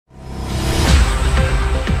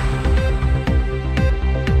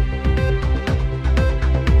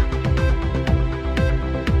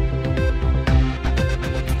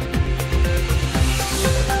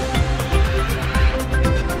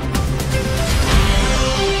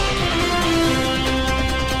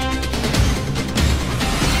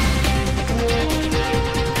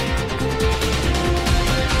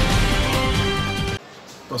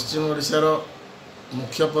ओडिशार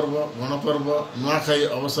मुख्य पर्व गणपर्व नुआखाई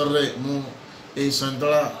अवसर में मुझे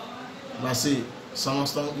सैंतलावासी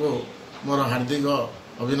समस्त को मोर हार्दिक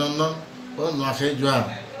अभिनंदन और नुआखाई जुहार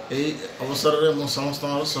यही अवसर में मुझे समस्त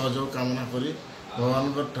सहयोग कामना करी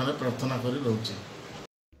भगवान प्रार्थना करी रोचे।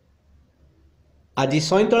 आज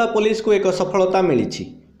सैंतला पुलिस को एक सफलता मिली।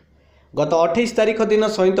 गत 28 तारिख दिन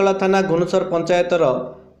सैंतला थाना घुनुसर पंचायतर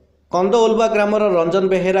कंदओल्वा ग्रामर रंजन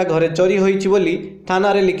बेहेरा घरे चोरी होईछि बोली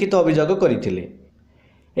थाना रे लिखित अभियोग करथिले।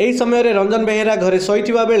 एही समय रे रंजन बेहेरा घरे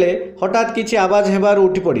शोइथिबा बेले हठात किछि आवाज हेबारु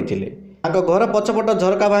उठी पड़िथिले। तांको घर पछपट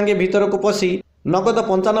झरका भांगी भीतर को पसी नगद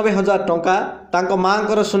 95,000 टंका, तांको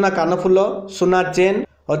मांकर सुना कानफुल, सुना चेन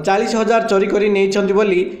और 40,000 चोरी करी नेइछन्ति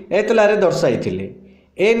बोली एतलारे दर्शाइथिले।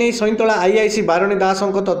 ए नै सैंतला आईआईसी बारणी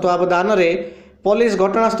दासंक तत्वावधान रे पुलिस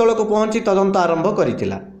घटनास्थल को पहुंची तदंत आरंभ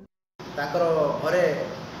करिथिला। ताकर घरे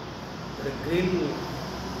ग्रिल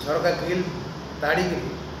झरका ग्रिल ताड़ी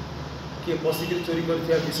किए पशिक चोरी कर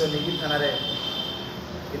विषय नहीं थाना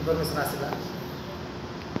इनफर्मेशन आसला।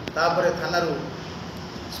 तापर थाना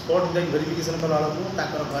स्पॉट वेरिफिकेशन कला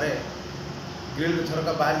घरे ग्रिल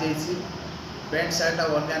झरका बाहर जाइए, पैंट सार्ट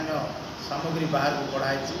और अन्य सामग्री बाहर को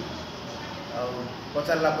कढ़ाई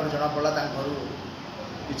पचारा जना पड़ा घर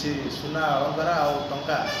किसी सुना अलंकार आ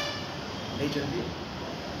टंका नहीं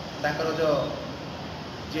जो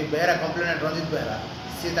जी बेहरा कंप्लेनेंट रंजित बेहरा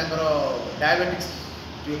सी डायबिटिक्स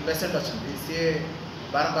जो पेसेंट अच्छा सी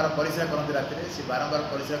बारंबार परिश्रा करते रात सी बारंबार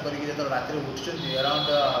परिश्रा कर रात उठुं अराउंड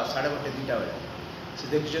 1:30 2टा बेले से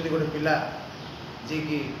देखुं गोटे पिला जी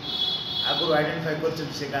कि आगुरी आइडेंटिफाई कर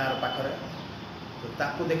गाँव पाखे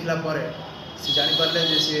तो देखला सी जापारे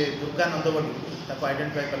सी दुर्गानंद बोली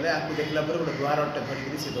आइडेंटिफाई कले। आपको देखला गोटे लुहार अटे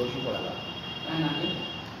धरिक सी दौड़ी पड़ा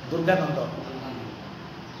दुर्गानंद।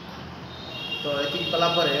 तो ये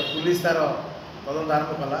कलापर पुलिस तार तदंत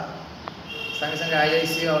आरंभ कला। सागे सागे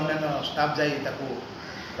आईआईसी अन्य स्टाफ जाई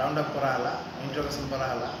राउंड अप कराला, इंटरोगेशन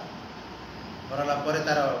कराला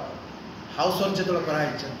तार हाउस सर्च जो कराई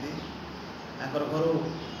घर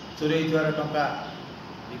चोरी होता टंका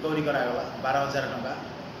रिकवरी करागला 12,000 टंका।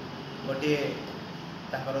 गोटे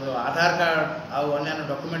जो आधार कार्ड आउ अन्य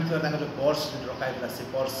डॉक्यूमेंट थी जो पर्स रखाई से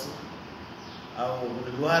पर्स आउ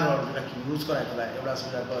गोटे लुहार जोटा यूज कराइला एगुड़ा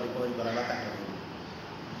सब रिकवरी कराला।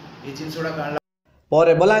 ये जिन गुड़ा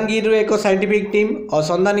पर बलांगीर एक साइंटिफिक टीम और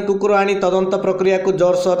संधानी कुकुर आनी तदंत प्रक्रिया को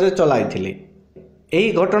जोरसोर से चलाइथिले।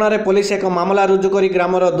 एही घटना रे पुलिस एक मामला रुजु करी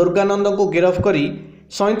ग्रामर दुर्गानंद को गिरफ्त करी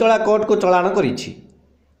सैंतला कोर्ट को चलाण करिछि।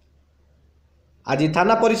 आज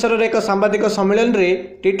थाना परिसर रे एक सांबादिक सम्मेलन रे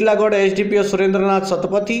टिटलागढ़ एसडीपीओ सुरेंद्रनाथ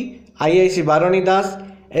शतपथी, आईआईसी बारणी दास,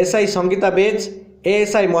 SI Sangeeta beige,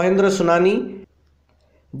 ASI Mahendra सुनानी,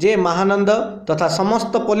 जे महानंद तथा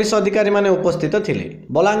समस्त पुलिस अधिकारी माने उपस्थित थिले।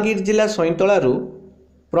 बलांगीर जिला सैंतलारू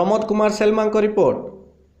प्रमोद कुमार सेलमा रिपोर्ट,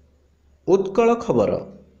 उत्कल खबर।